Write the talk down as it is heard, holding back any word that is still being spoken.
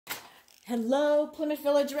Hello, Plymouth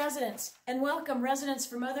Village residents, and welcome residents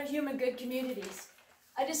from other human good communities.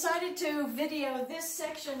 I decided to video this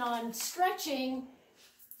section on stretching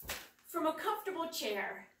from a comfortable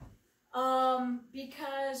chair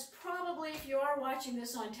because probably if you are watching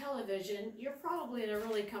this on television, you're probably in a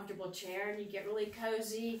really comfortable chair and you get really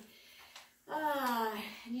cozy and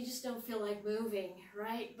you just don't feel like moving,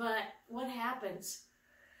 right? But what happens?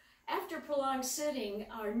 After prolonged sitting,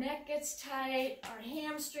 our neck gets tight, our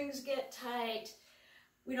hamstrings get tight,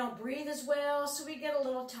 we don't breathe as well, so we get a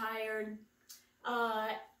little tired,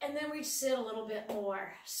 and then we sit a little bit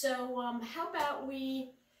more. So how about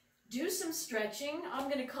we do some stretching? I'm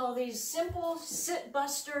going to call these simple sit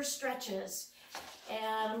buster stretches,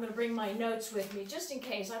 and I'm going to bring my notes with me just in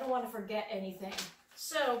case. I don't want to forget anything.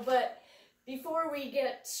 But before we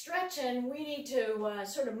get stretching, we need to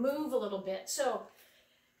sort of move a little bit. So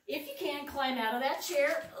if you can, climb out of that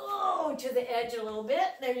chair, to the edge a little bit.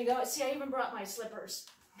 There you go. See, I even brought my slippers.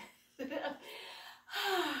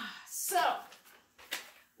 So,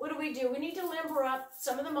 what do? We need to limber up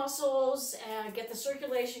some of the muscles and get the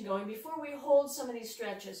circulation going before we hold some of these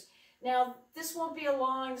stretches. Now, this won't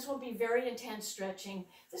be very intense stretching.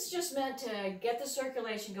 This is just meant to get the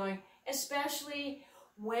circulation going, especially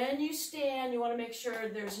when you stand. You want to make sure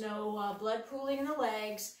there's no blood pooling in the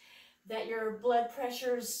legs, that your blood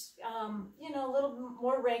pressure's, a little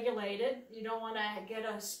more regulated. You don't want to get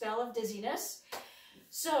a spell of dizziness.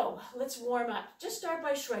 So let's warm up. Just start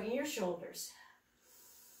by shrugging your shoulders.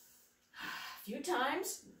 A few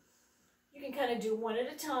times. You can kind of do one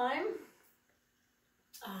at a time.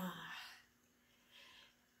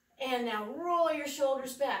 And now roll your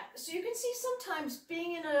shoulders back. So you can see sometimes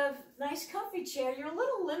being in a nice comfy chair, you're a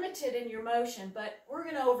little limited in your motion, but we're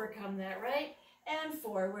going to overcome that, right? And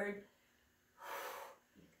forward.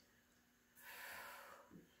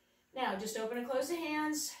 Now, just open and close the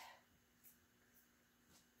hands.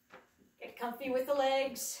 Get comfy with the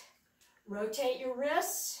legs. Rotate your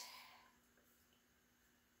wrists.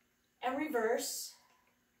 And reverse.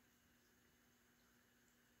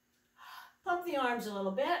 Pump the arms a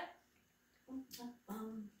little bit.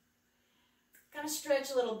 Kind of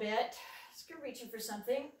stretch a little bit. Just go reaching for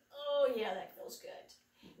something. Oh yeah, that feels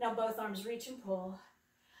good. Now both arms reach and pull.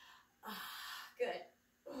 Good.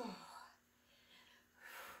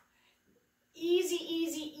 Easy,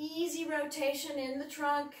 easy, easy rotation in the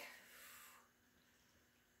trunk.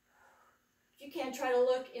 If you can, try to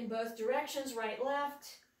look in both directions, right, left.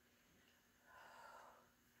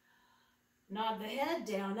 Nod the head,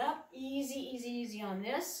 down, up. Easy, easy, easy on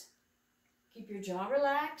this. Keep your jaw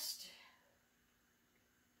relaxed.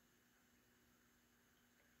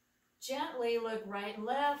 Gently look right and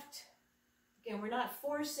left. Again, we're not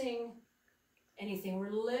forcing anything. We're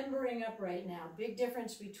limbering up right now. Big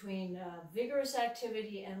difference between vigorous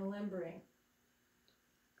activity and limbering.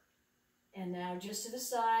 And now just to the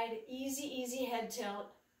side. Easy, easy head tilt.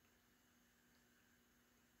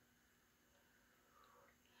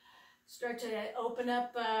 Start to open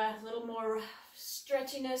up a little more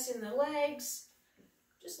stretchiness in the legs.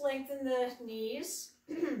 Just lengthen the knees.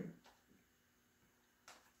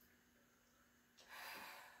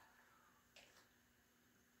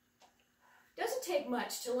 Doesn't take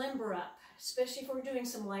much to limber up, especially if we're doing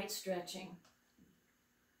some light stretching.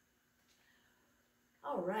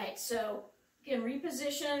 All right, so again,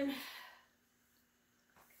 reposition.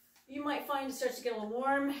 You might find it starts to get a little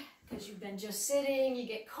warm because you've been just sitting, you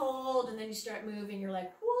get cold, and then you start moving. You're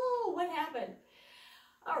like, whoa, what happened?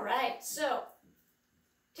 All right, so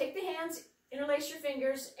take the hands, interlace your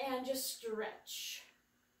fingers, and just stretch.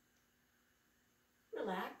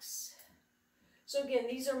 Relax. So again,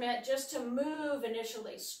 these are meant just to move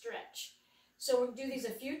initially, stretch. So we'll do these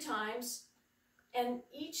a few times, and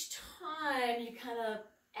each time you kind of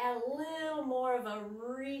add a little more of a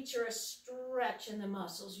reach or a stretch in the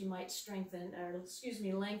muscles. You might lengthen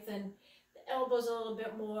the elbows a little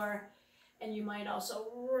bit more, and you might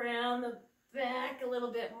also round the back a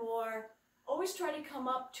little bit more. Always try to come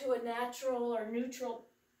up to a natural or neutral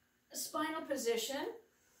spinal position.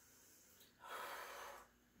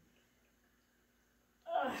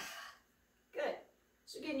 Good.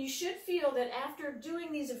 So again, you should feel that after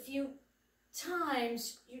doing these a few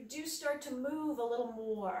times, you do start to move a little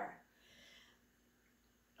more.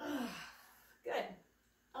 Good.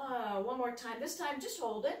 One more time. This time, just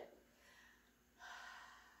hold it.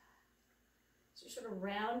 So you're sort of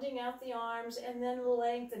rounding out the arms and then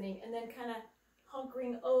lengthening and then kind of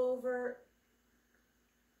hunkering over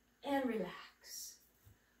and relax.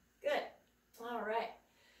 Good. All right.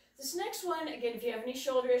 This next one, again, if you have any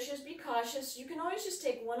shoulder issues, be cautious. You can always just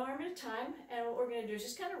take one arm at a time, and what we're going to do is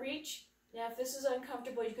just kind of reach Now, if this is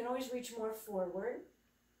uncomfortable, you can always reach more forward.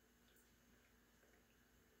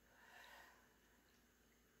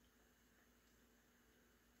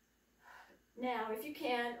 Now, if you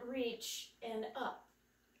can, reach and up.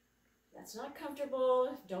 That's not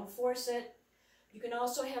comfortable. Don't force it. You can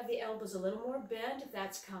also have the elbows a little more bent if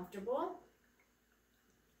that's comfortable.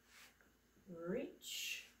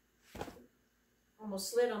 Reach.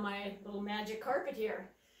 Almost slid on my little magic carpet here.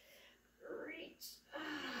 Reach.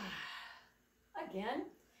 Again.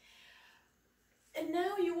 And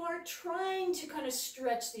now you are trying to kind of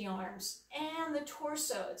stretch the arms and the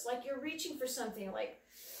torso. It's like you're reaching for something like,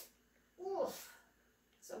 oof,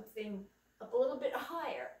 something up a little bit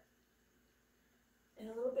higher. And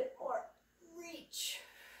a little bit more. Reach.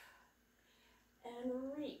 And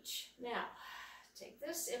reach. Now, take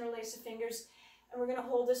this, interlace the fingers, and we're going to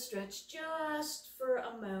hold this stretch just for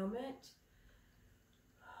a moment.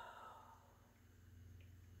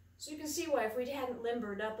 So you can see why if we hadn't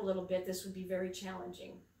limbered up a little bit, this would be very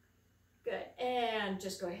challenging. Good. And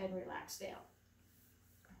just go ahead and relax down.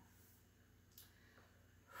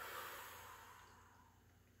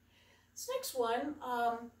 This next one,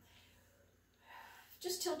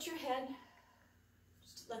 just tilt your head.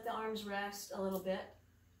 Just let the arms rest a little bit.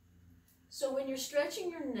 So when you're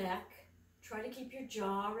stretching your neck, try to keep your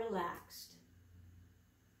jaw relaxed.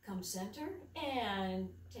 Come center and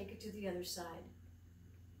take it to the other side.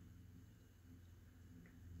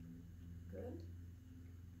 Good.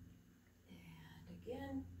 And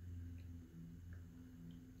again.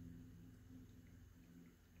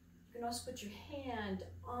 You can also put your hand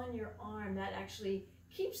on your arm. That actually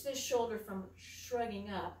keeps this shoulder from shrugging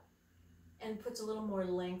up and puts a little more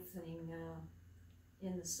lengthening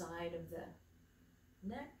in the side of the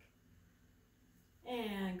neck.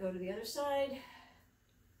 And go to the other side.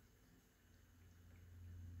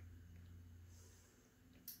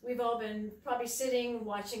 We've all been probably sitting,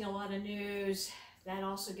 watching a lot of news. That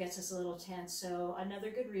also gets us a little tense. So another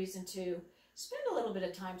good reason to spend a little bit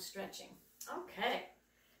of time stretching. Okay,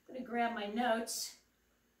 I'm going to grab my notes.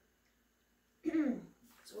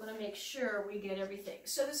 So I want to make sure we get everything.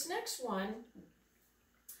 So this next one,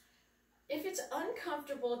 if it's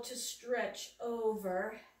uncomfortable to stretch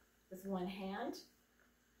over with one hand,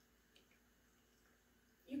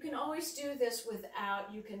 you can always do this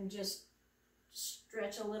without. You can just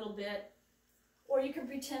stretch a little bit, or you can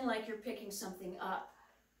pretend like you're picking something up.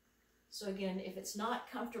 So again, if it's not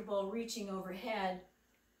comfortable reaching overhead,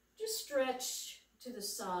 just stretch to the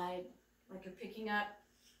side like you're picking up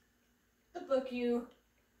the book you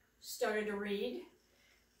started to read.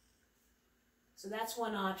 So that's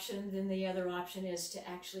one option. Then the other option is to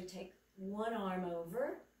actually take one arm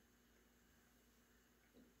over.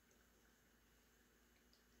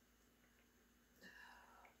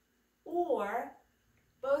 Or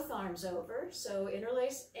both arms over, so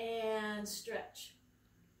interlace and stretch.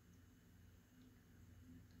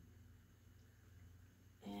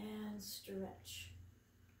 And stretch.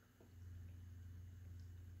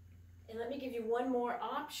 And let me give you one more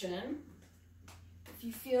option. If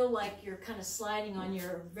you feel like you're kind of sliding on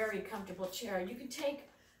your very comfortable chair, you can take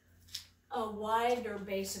a wider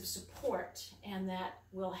base of support, and that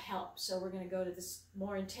will help. So we're going to go to this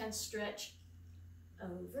more intense stretch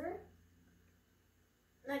over.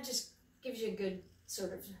 That just gives you a good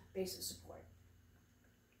sort of base of support.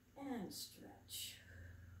 And stretch.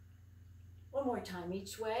 One more time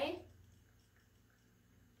each way.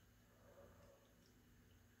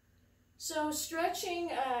 So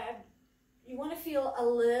stretching, you want to feel a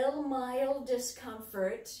little mild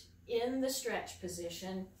discomfort in the stretch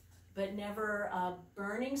position, but never a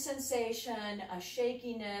burning sensation, a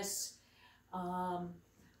shakiness,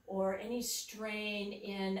 or any strain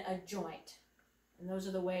in a joint. And those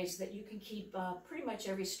are the ways that you can keep pretty much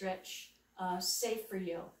every stretch safe for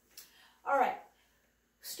you. All right,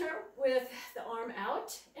 start with the arm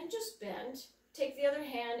out and just bend. Take the other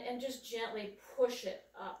hand and just gently push it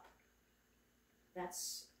up.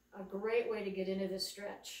 That's a great way to get into this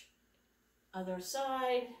stretch. Other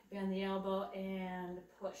side, bend the elbow and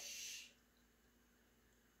push.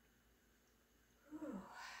 Whew.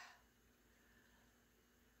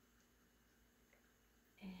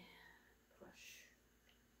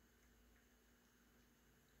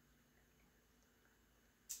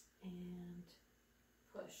 And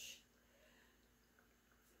push.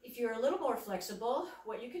 If you're a little more flexible,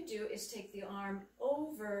 what you can do is take the arm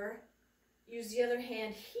over, use the other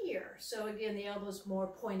hand here. So again, the elbow's more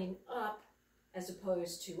pointing up as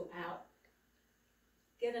opposed to out.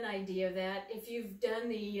 Get an idea of that. If you've done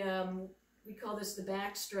the, we call this the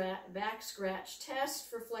back scratch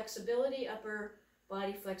test for flexibility, upper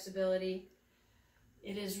body flexibility,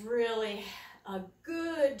 It is really a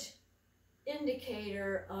good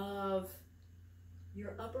indicator of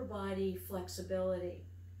your upper body flexibility.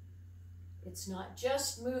 It's not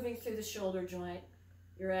just moving through the shoulder joint.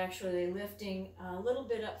 You're actually lifting a little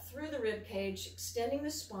bit up through the rib cage, extending the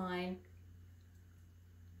spine.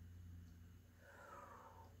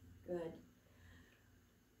 Good.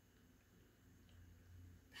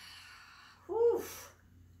 Whew.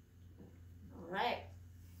 All right.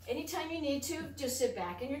 Anytime you need to, just sit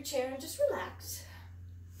back in your chair and just relax.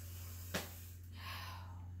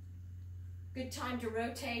 Good time to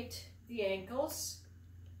rotate the ankles.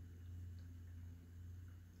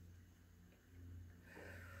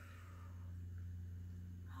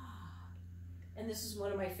 And this is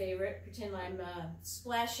one of my favorite. Pretend I'm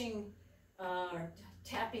splashing or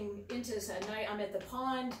tapping into this at night. I'm at the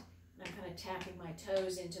pond, and I'm kind of tapping my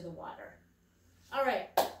toes into the water. All right,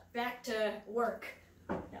 back to work.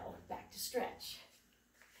 No, back to stretch.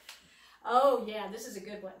 Oh yeah, this is a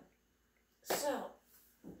good one. So,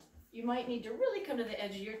 you might need to really come to the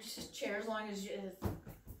edge of your chair as long as you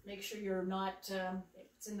make sure you're not,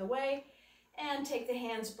 it's in the way, and take the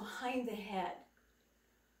hands behind the head.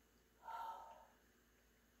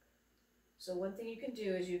 So one thing you can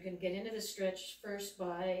do is you can get into the stretch first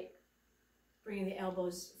by bringing the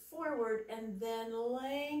elbows forward and then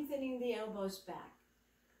lengthening the elbows back.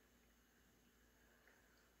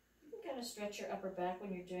 You can kind of stretch your upper back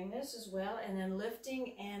when you're doing this as well, and then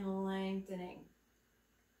lifting and lengthening.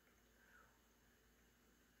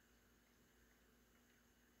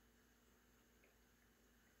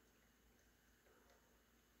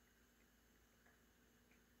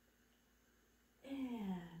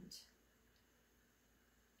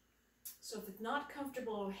 So if it's not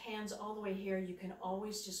comfortable, hands all the way here, you can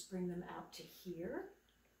always just bring them out to here.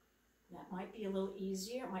 That might be a little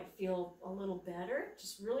easier. It might feel a little better.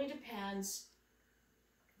 Just really depends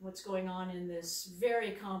what's going on in this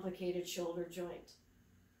very complicated shoulder joint.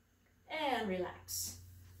 And relax.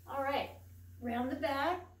 All right, round the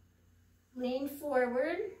back, lean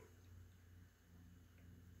forward,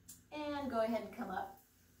 and go ahead and come up.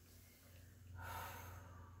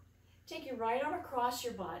 Take your right arm across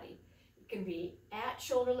your body. Can be at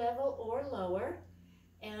shoulder level or lower,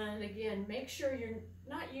 and again, make sure you're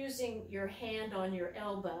not using your hand on your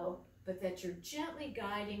elbow, but that you're gently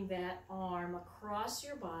guiding that arm across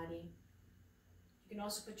your body. You can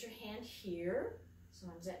also put your hand here.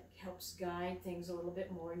 Sometimes that helps guide things a little bit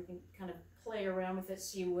more. You can kind of play around with it,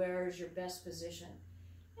 see where is your best position,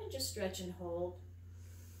 and just stretch and hold.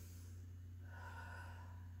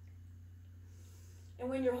 And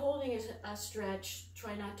when you're holding a stretch,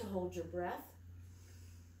 try not to hold your breath.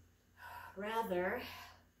 Rather,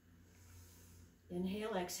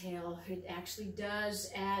 inhale, exhale. It actually does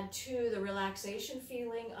add to the relaxation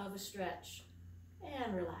feeling of a stretch.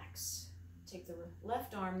 And relax. Take the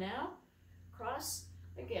left arm now, cross.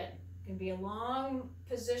 Again, it can be a long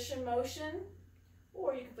position motion,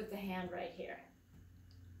 or you can put the hand right here.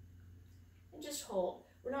 And just hold.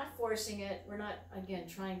 We're not forcing it. We're not, again,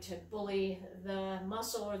 trying to bully the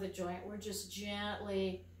muscle or the joint. We're just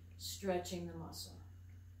gently stretching the muscle.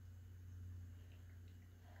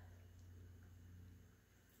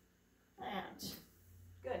 And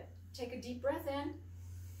good. Take a deep breath in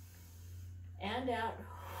and out.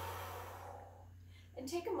 And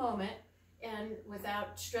take a moment, and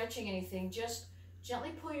without stretching anything, just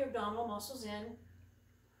gently pull your abdominal muscles in.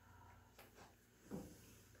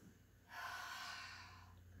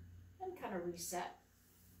 And kind of reset.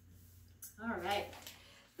 All right.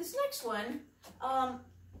 This next one,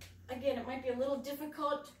 again, it might be a little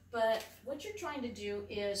difficult, but what you're trying to do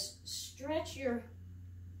is stretch your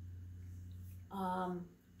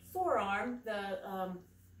forearm,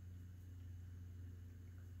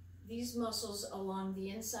 these muscles along the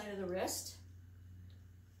inside of the wrist.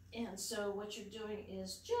 And so what you're doing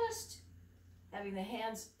is just having the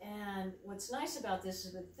hands, and what's nice about this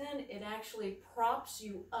is that then it actually props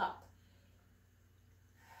you up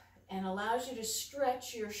and allows you to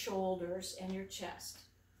stretch your shoulders and your chest.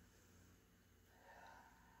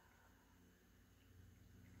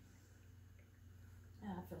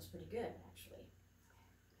 Ah, that feels pretty good, actually.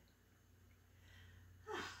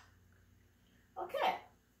 Okay,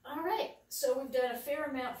 all right, so we've done a fair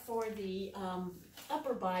amount for the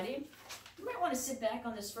upper body. You might want to sit back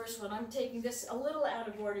on this first one. I'm taking this a little out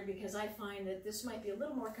of order because I find that this might be a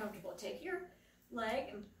little more comfortable. Take your leg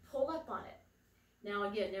and pull up on it. Now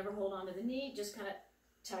again, never hold on to the knee, just kind of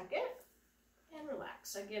tuck it and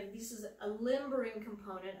relax. Again, this is a limbering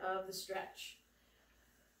component of the stretch.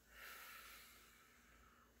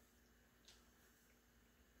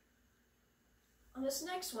 On this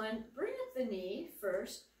next one, bring up the knee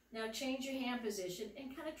first. Now change your hand position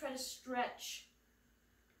and kind of try to stretch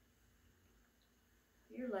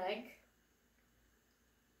your leg.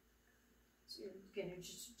 So you're again,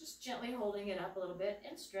 just gently holding it up a little bit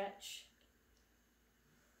and stretch.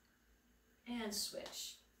 And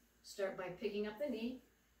switch. Start by picking up the knee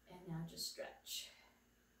and now just stretch.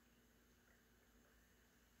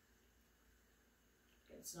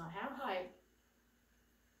 It's not how high.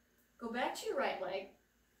 Go back to your right leg,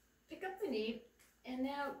 pick up the knee, and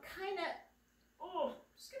now kind of,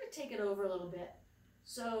 just going to take it over a little bit.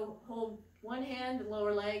 So hold one hand, the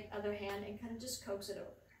lower leg, other hand, and kind of just coax it over.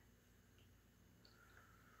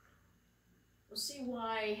 We'll see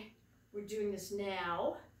why we're doing this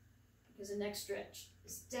now, because the next stretch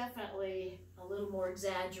is definitely a little more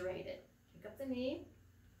exaggerated. Pick up the knee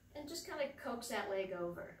and just kind of coax that leg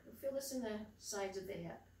over. You'll feel this in the sides of the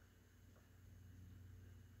hip.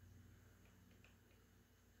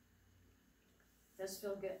 Does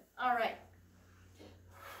feel good. All right.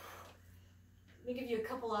 Let me give you a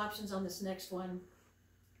couple options on this next one.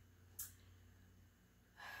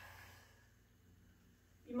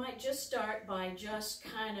 You might just start by just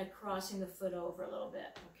kind of crossing the foot over a little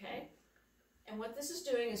bit, okay? And what this is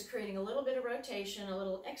doing is creating a little bit of rotation, a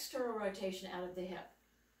little external rotation out of the hip.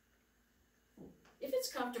 If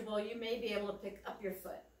it's comfortable, you may be able to pick up your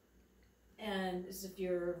foot. And as if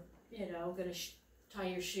you're, going to tie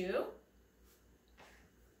your shoe.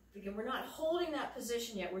 Again, we're not holding that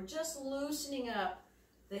position yet. We're just loosening up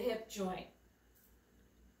the hip joint.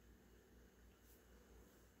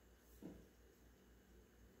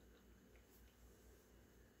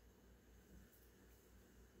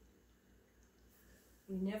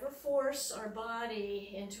 We never force our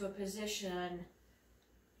body into a position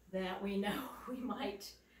that we know we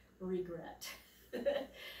might regret.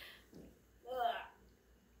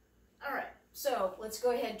 All right, so let's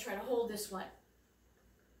go ahead and try to hold this one.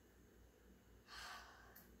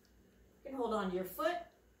 You can hold on to your foot.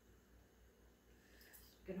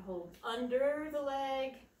 You can hold under the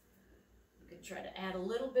leg. You can try to add a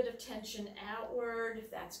little bit of tension outward if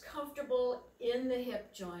that's comfortable in the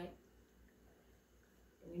hip joint.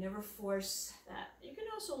 We never force that. You can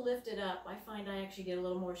also lift it up. I find I actually get a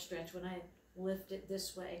little more stretch when I lift it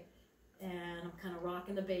this way, and I'm kind of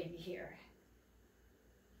rocking the baby here.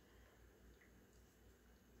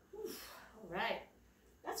 All right,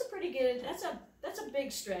 that's a pretty good. That's a big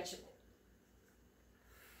stretch.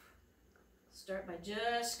 Start by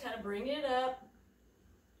just kind of bringing it up.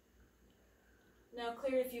 Now,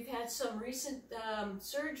 clear if you've had some recent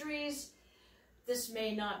surgeries. This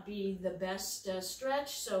may not be the best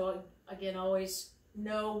stretch, so again, always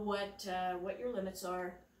know what your limits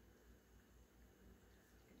are.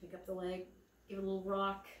 Pick up the leg, give it a little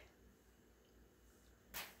rock.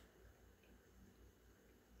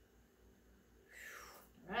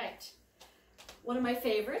 All right. One of my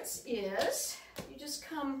favorites is you just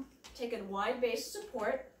take a wide base of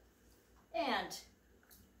support and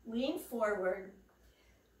lean forward.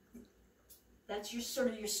 That's your sort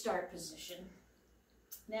of your start position.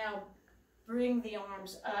 Now, bring the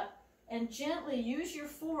arms up and gently use your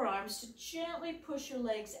forearms to gently push your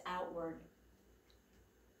legs outward.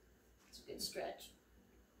 It's a good stretch.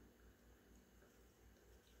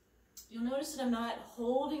 You'll notice that I'm not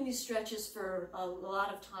holding these stretches for a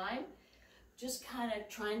lot of time, just kind of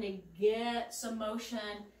trying to get some motion,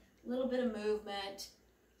 a little bit of movement,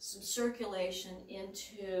 some circulation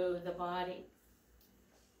into the body.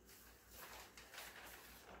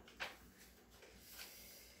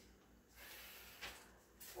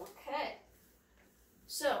 Okay,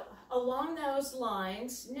 so along those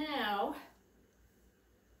lines, now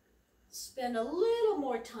spend a little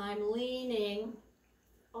more time leaning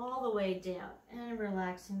all the way down and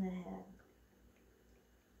relaxing the head.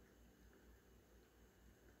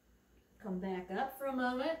 Come back up for a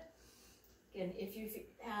moment. Again, if you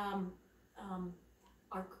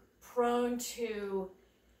are prone to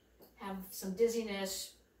have some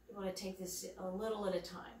dizziness, you want to take this a little at a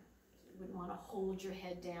time. You wouldn't want to hold your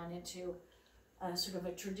head down into sort of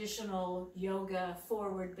a traditional yoga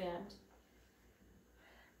forward bend.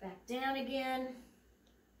 Back down again.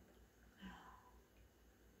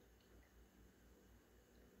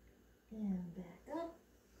 And back up.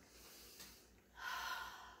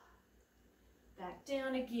 Back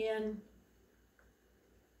down again.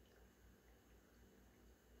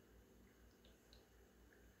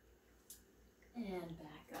 And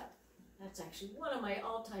back up. That's actually one of my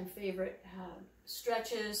all-time favorite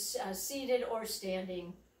stretches, seated or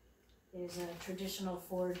standing, is a traditional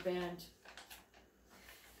forward bend.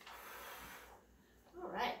 All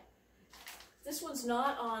right. This one's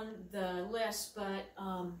not on the list, but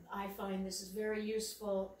I find this is very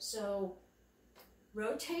useful. So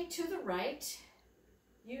rotate to the right.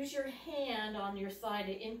 Use your hand on your thigh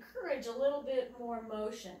to encourage a little bit more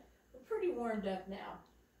motion. We're pretty warmed up now.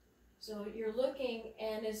 So you're looking,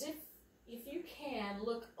 and as if you can,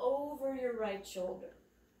 look over your right shoulder.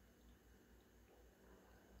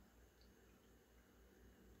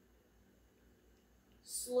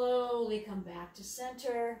 Slowly come back to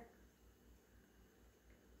center.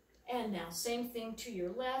 And now same thing to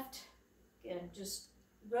your left. Again, just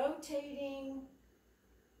rotating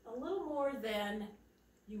a little more than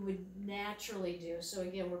you would naturally do. So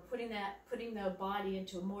again, we're putting the body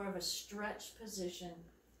into more of a stretch position.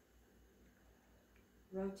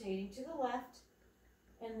 Rotating to the left.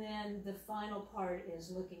 And then the final part is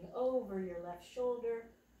looking over your left shoulder.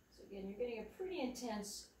 So again, you're getting a pretty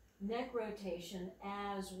intense neck rotation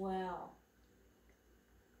as well.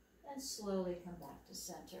 And slowly come back to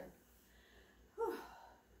center. Whew.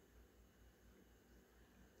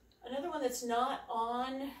 Another one that's not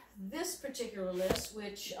on this particular list,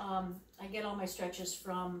 which I get all my stretches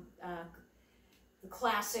from the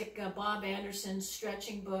classic Bob Anderson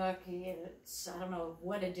stretching book. It's, I don't know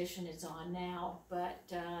what edition it's on now, but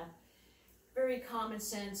very common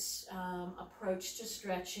sense approach to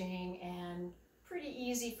stretching and pretty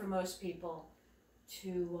easy for most people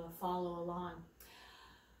to follow along.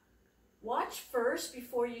 Watch first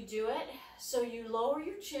before you do it. So you lower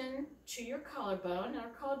your chin to your collarbone. Now our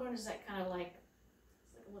collarbone is that kind of like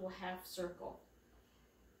a little half circle.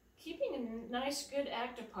 Keeping a nice, good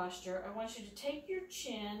active posture, I want you to take your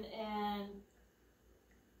chin and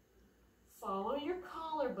follow your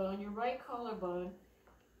collarbone, your right collarbone,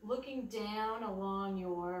 looking down along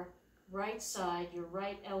your right side, your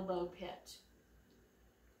right elbow pit.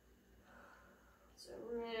 It's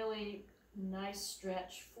a really nice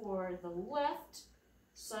stretch for the left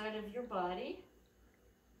side of your body.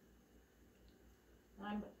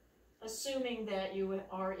 I'm assuming that you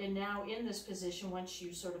are now in this position once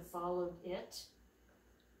you sort of followed it.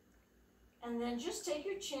 And then just take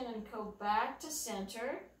your chin and go back to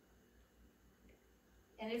center.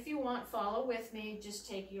 And if you want, follow with me. Just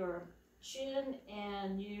take your chin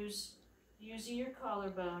and using your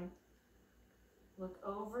collarbone, look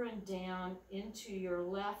over and down into your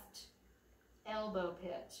left elbow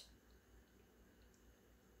pit.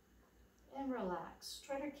 And relax.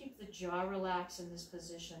 Try to keep the jaw relaxed in this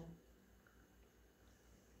position.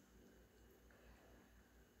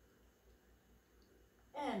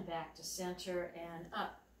 And back to center and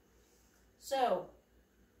up. So,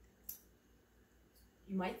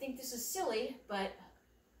 you might think this is silly, but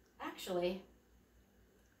actually,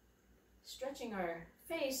 stretching our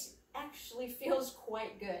face actually feels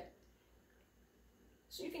quite good.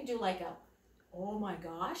 So you can do like a, oh my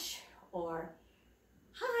gosh, or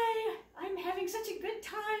hi, I'm having such a good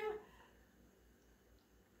time.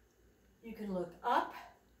 You can look up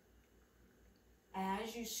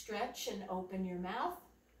as you stretch and open your mouth.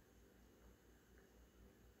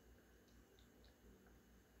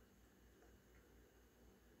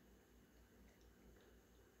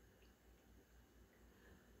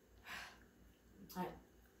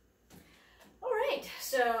 All right,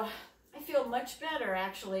 so I feel much better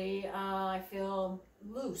actually. I feel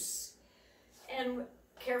loose. And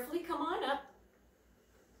carefully come on up.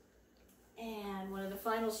 And one of the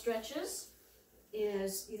final stretches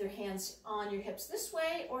is either hands on your hips this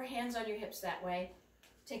way or hands on your hips that way.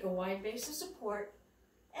 Take a wide base of support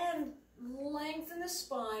and lengthen the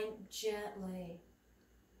spine gently.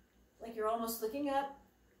 Like you're almost looking up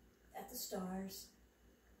at the stars.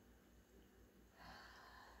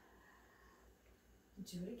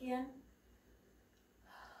 Do it again.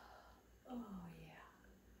 Oh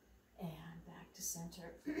yeah. And back to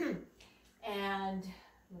center. And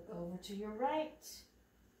look over to your right.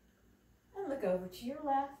 And look over to your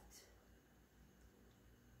left.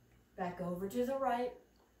 Back over to the right.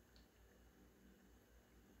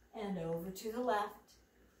 And over to the left.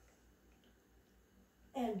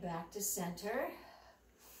 And back to center.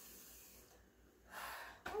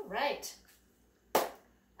 All right.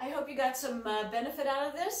 I hope you got some benefit out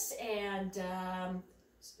of this, and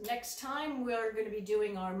next time we're going to be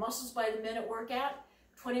doing our Muscles by the Minute workout,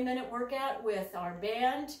 20-minute workout with our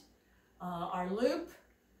band, our loop,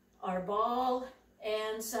 our ball,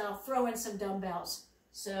 and so I'll throw in some dumbbells.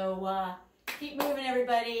 So keep moving,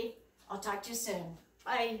 everybody. I'll talk to you soon.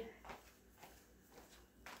 Bye.